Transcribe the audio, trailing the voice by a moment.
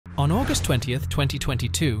On August 20th,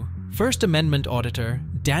 2022, First Amendment auditor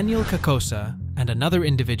Daniel Kakosa and another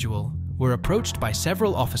individual were approached by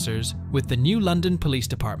several officers with the New London Police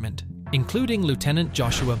Department, including Lieutenant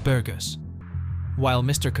Joshua Bergus. While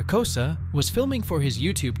Mr. Kakosa was filming for his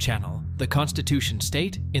YouTube channel, The Constitution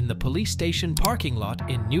State, in the police station parking lot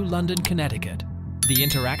in New London, Connecticut, the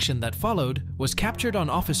interaction that followed was captured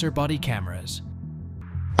on officer body cameras.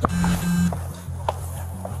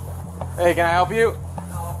 Hey, can I help you?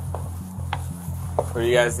 What are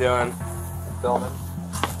you guys doing? Filming.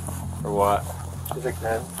 For what? Just like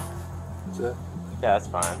 10. That's it. Yeah, that's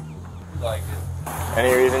fine. Like it.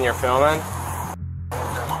 Any reason you're filming?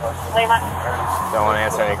 Don't want to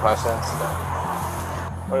answer any questions?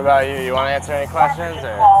 What about you? You want to answer any questions?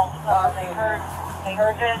 Or? They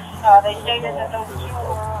heard this. They stated that those two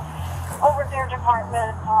were over their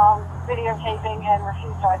department videotaping and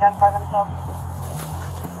refused to identify themselves.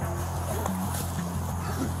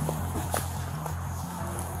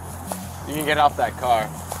 You can get off that car.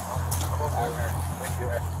 Thank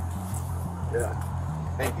you. Yeah.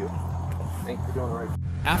 Thank you. Thank you for doing it right.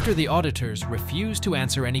 After the auditors refuse to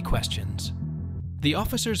answer any questions, the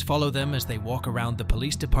officers follow them as they walk around the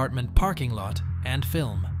police department parking lot and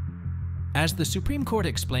film. As the Supreme Court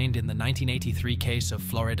explained in the 1983 case of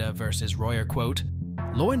Florida versus Royer, quote,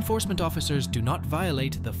 "Law enforcement officers do not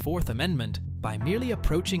violate the Fourth Amendment by merely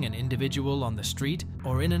approaching an individual on the street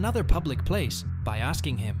or in another public place by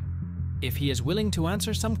asking him if he is willing to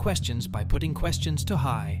answer some questions by putting questions to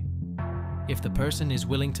high, if the person is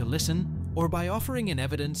willing to listen, or by offering in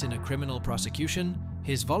evidence in a criminal prosecution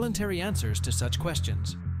his voluntary answers to such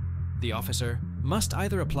questions. The officer must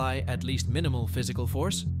either apply at least minimal physical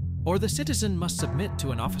force, or the citizen must submit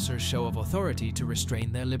to an officer's show of authority to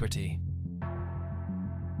restrain their liberty."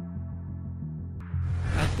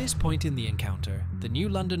 At this point in the encounter, the New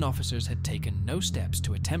London officers had taken no steps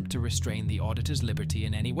to attempt to restrain the auditor's liberty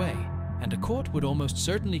in any way, and a court would almost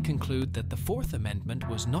certainly conclude that the Fourth Amendment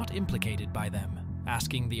was not implicated by them,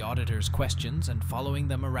 asking the auditors questions and following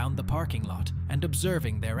them around the parking lot and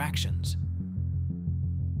observing their actions.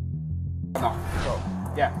 No.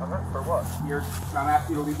 Yeah. For what? I'm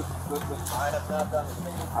asking you to leave the I have not done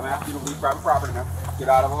anything. I'm asking you to leave private property now. Get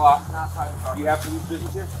out of the lot. Not private property. You have police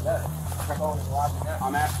business here? Yeah. I'm going to the lobby now.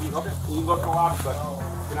 I'm asking you. Okay. You can go to the lobby, but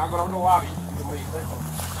you're not going to the lobby. You can leave.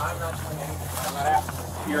 I'm not doing anything. I'm not asking.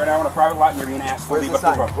 You're now in a private lot and you're being asked to Where's leave the up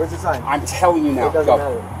the sign? road. Where's the sign? I'm telling you now. It doesn't go.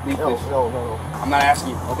 matter. Leave, no, please. no. I'm not asking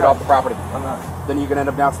you. Okay. Get off the property. I'm not. Then you can end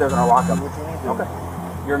up downstairs in our lockup. What you need to. Okay.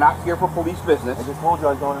 You're not here for police business. I just told you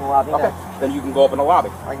I was going in the lobby Okay. now. Then you can go up in the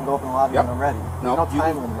lobby. I can go up in the lobby Yep. when I'm ready. No. There's no you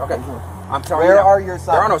time can, limit. okay. I'm telling Where you now, are your signs?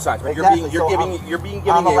 There are no signs, but Exactly. you're being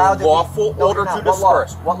given I'm a allowed to lawful no, order you're not. to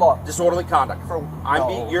disperse. What law? Disorderly conduct. For,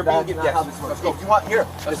 You're being given. That's not how Yes. this works. Let's go. If you want here,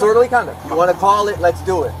 disorderly conduct. You want to call it? Let's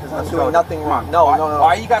do it. Because I'm doing nothing wrong. No.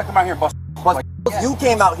 Why you got to come out here and bust? But you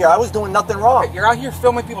came out here. I was doing nothing wrong. Okay, you're out here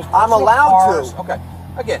filming people's. I'm personal allowed cars. to. Okay.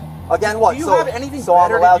 Again, what? do you so, have anything so I'm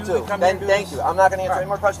better allowed to do than come Then here and do thank this? you. I'm not going to answer All any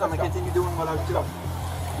more questions. I'm Let's going to continue doing what I was doing.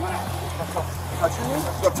 Touching me?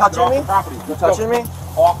 You touching me? You touching me?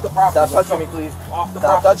 Off the property. Stop touching me, please. Off the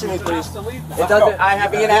Stop property. touching me, please. It doesn't. I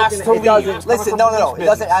have been asked to It doesn't. leave. Listen, no. It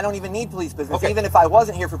doesn't. I don't even need police business. Okay. Even if I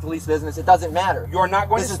wasn't here for police business, it doesn't matter. You're not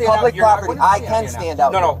going This to is stand out. public You're not property. going to I can stand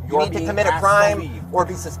out. No. You need to commit a crime or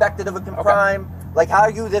be suspected of a crime. Like, how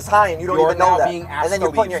are you this high and you don't even know that? And then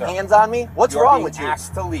you're putting your hands on me? What's wrong with you? You're being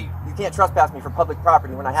asked to leave. You can't trespass me for public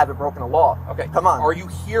property when I haven't broken a law. Okay. Come on. Are you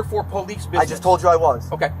here for police business? I just told you I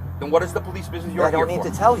was. Okay. Then what is the police business you're I here for? don't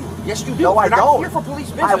need to tell you. Yes, you do. No, I You're not don't. here for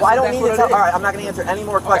police business. I don't That's need what to it tell. is. All right, I'm not going to answer any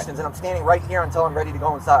more questions, and I'm standing right here until I'm ready to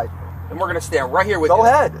go inside. And we're going to stand right here with you. Go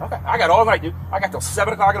ahead. Okay. I got all I do. I got till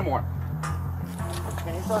 7 o'clock in the morning.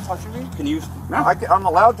 Can you start touching me? Can you? No. I'm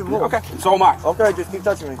allowed to move. Okay. And so am I. Okay, just keep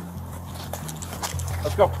touching me.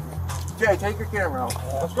 Let's go. Jay, take your camera out.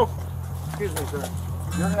 Let's go. Excuse me, sir.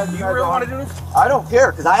 Do you really want to do this? I don't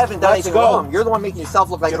care, because I haven't done Let's anything go. wrong. You're the one making yourself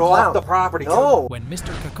look like Get a clown. off the property. No. When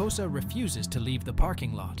Mr. Kakosa refuses to leave the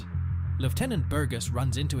parking lot, Lieutenant Bergus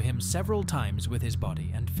runs into him several times with his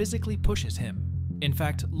body and physically pushes him. In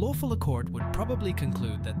fact, lawful accord would probably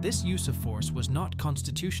conclude that this use of force was not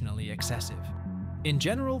constitutionally excessive. In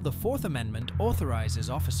general, the Fourth Amendment authorizes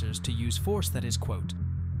officers to use force that is, quote,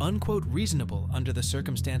 unquote, reasonable under the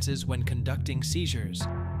circumstances when conducting seizures.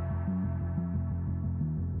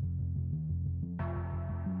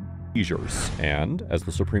 seizures. And, as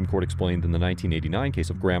the Supreme Court explained in the 1989 case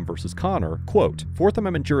of Graham versus Connor, quote, Fourth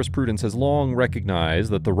Amendment jurisprudence has long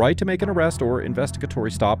recognized that the right to make an arrest or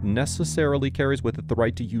investigatory stop necessarily carries with it the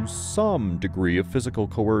right to use some degree of physical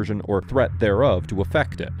coercion or threat thereof to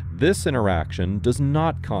effect it. This interaction does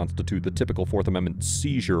not constitute the typical Fourth Amendment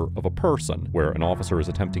seizure of a person, where an officer is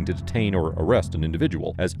attempting to detain or arrest an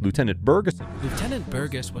individual, as Lieutenant Bergus. Lieutenant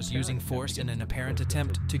Bergus was using force in an apparent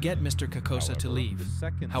attempt to get Mr. Kakosa to leave.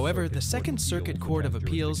 However, the Second Circuit Court of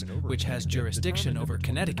Appeals, which has jurisdiction over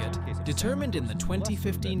Connecticut, determined in the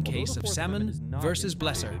 2015 case of Salmon versus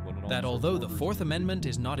Blesser that although the Fourth Amendment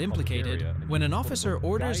is not implicated, when an officer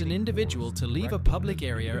orders an individual to leave a public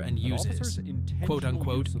area and uses,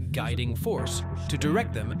 quote-unquote, guiding force to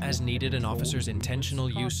direct them as needed an officer's intentional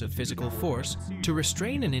use of physical force to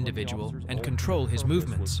restrain an individual and control his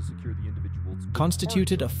movements,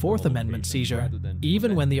 constituted a Fourth Amendment seizure,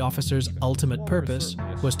 even when the officer's ultimate purpose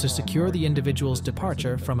was to secure the individual's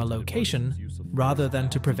departure from a location rather than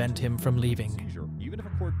to prevent him from leaving.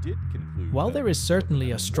 While there is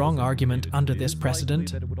certainly a strong argument under this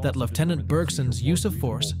precedent that Lieutenant Bergson's use of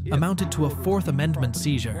force amounted to a Fourth Amendment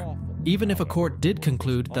seizure, even if a court did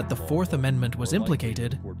conclude that the Fourth Amendment was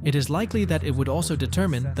implicated, it is likely that it would also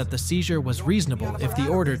determine that the seizure was reasonable if the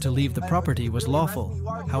order to leave the property was lawful.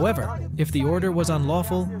 However, if the order was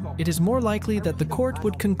unlawful, it is more likely that the court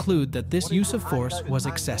would conclude that this use of force was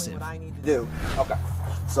excessive. Okay.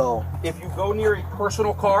 So, if you go near a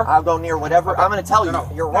personal car, I'll go near whatever. I'm going to tell you,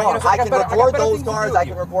 you're wrong. I can record those cars. I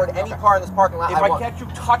can record any car in this parking lot. If I catch you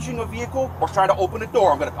touching a vehicle or trying to open a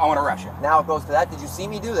door, I want to arrest you. Now it goes to that. Did you see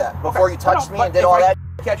me do that before you touched me and did all that?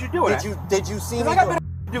 Catch you doing it. Did you see me? I got better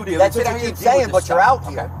to do. That's what you keep saying, but you're out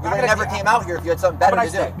here. You never came out here if you had something better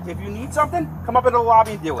to do. If you need something, come up in the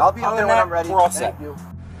lobby and deal with it. I'll be up there when I'm ready. We're all set.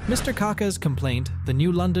 Mr. Kaka's complaint, the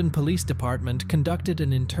New London Police Department conducted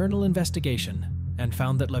an internal investigation and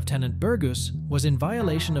found that Lieutenant Bergus was in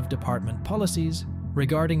violation of department policies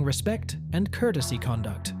regarding respect and courtesy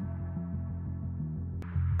conduct.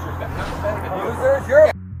 Losers, you're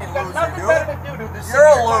a loser. You're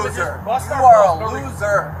a loser. You are a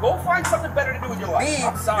loser. Go find something better to do with your life. Me?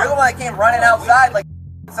 You're the one that came running outside like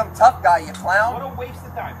some tough guy, you clown. What a waste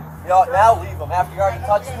of time. Yo, now leave him. After you already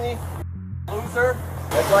touched me, loser.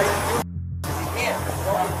 That's why you're because he can't. He's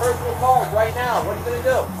going to personal cars right now. What are you going to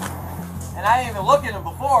do? And I didn't even look at him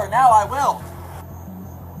before. Now I will.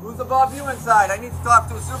 Who's above you inside? I need to talk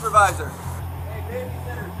to a supervisor. Hey,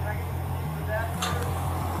 babysitter, can I get you for that?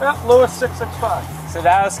 Yeah, Lewis 665.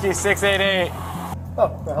 Sadowski 688. Oh,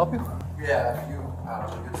 can I help you? Yeah,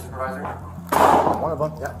 you're the supervisor? One of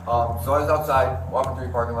them, yeah. So I was outside, walking through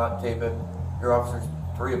your parking lot, taping. Your officers,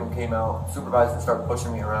 3 of them came out. Supervisor started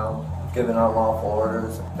pushing me around, giving unlawful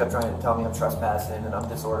orders. Kept trying to tell me I'm trespassing and I'm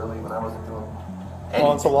disorderly when I wasn't doing anything.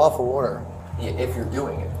 Well, it's a lawful order. Yeah, if you're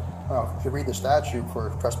doing it. Oh, if you read the statute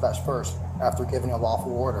for trespass first, after giving a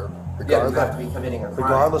lawful order, Yeah, you have to be committing a crime.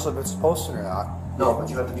 regardless if it's posted or not. No, but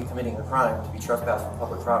you have to be committing a crime to be trespassed from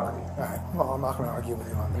public property. All right, well, I'm not going to argue with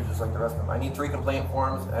you on You're that. just like the rest of them. I need 3 complaint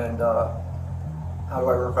forms, and how do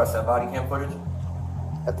I request that body cam footage?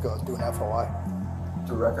 Have to go do an FOI.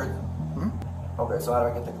 Through records? Hmm? Okay, so how do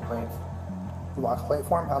I get the complaints? You want a complaint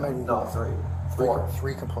form? How many? No, 3. 4.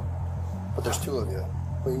 Three complaint. But there's 2 of you.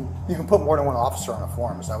 But you can put more than one officer on a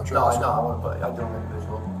form. Is that what you're No, I asking? know. I want to put. I do them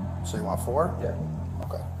individual. So you want 4? Yeah.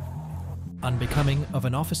 Okay. Unbecoming of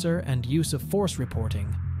an officer and use of force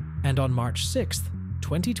reporting, and on March 6th,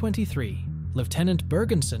 2023, Lieutenant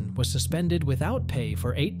Bergensen was suspended without pay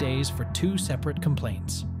for 8 days for 2 separate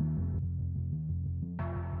complaints.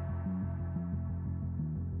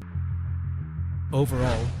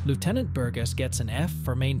 Overall, Lieutenant Bergus gets an F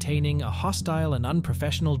for maintaining a hostile and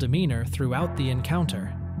unprofessional demeanor throughout the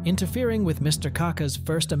encounter, interfering with Mr. Kaka's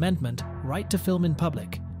First Amendment right to film in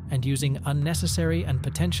public, and using unnecessary and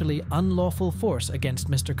potentially unlawful force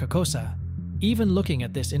against Mr. Kakosa, even looking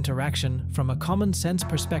at this interaction from a common-sense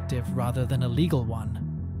perspective rather than a legal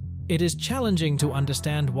one. It is challenging to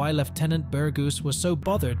understand why Lieutenant Bergus was so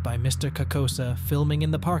bothered by Mr. Kakosa filming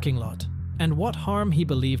in the parking lot, and what harm he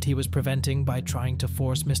believed he was preventing by trying to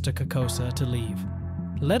force Mr. Kakosa to leave.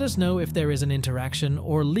 Let us know if there is an interaction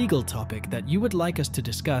or legal topic that you would like us to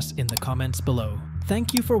discuss in the comments below.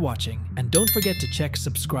 Thank you for watching, and don't forget to check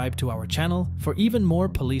subscribe to our channel for even more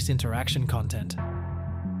police interaction content.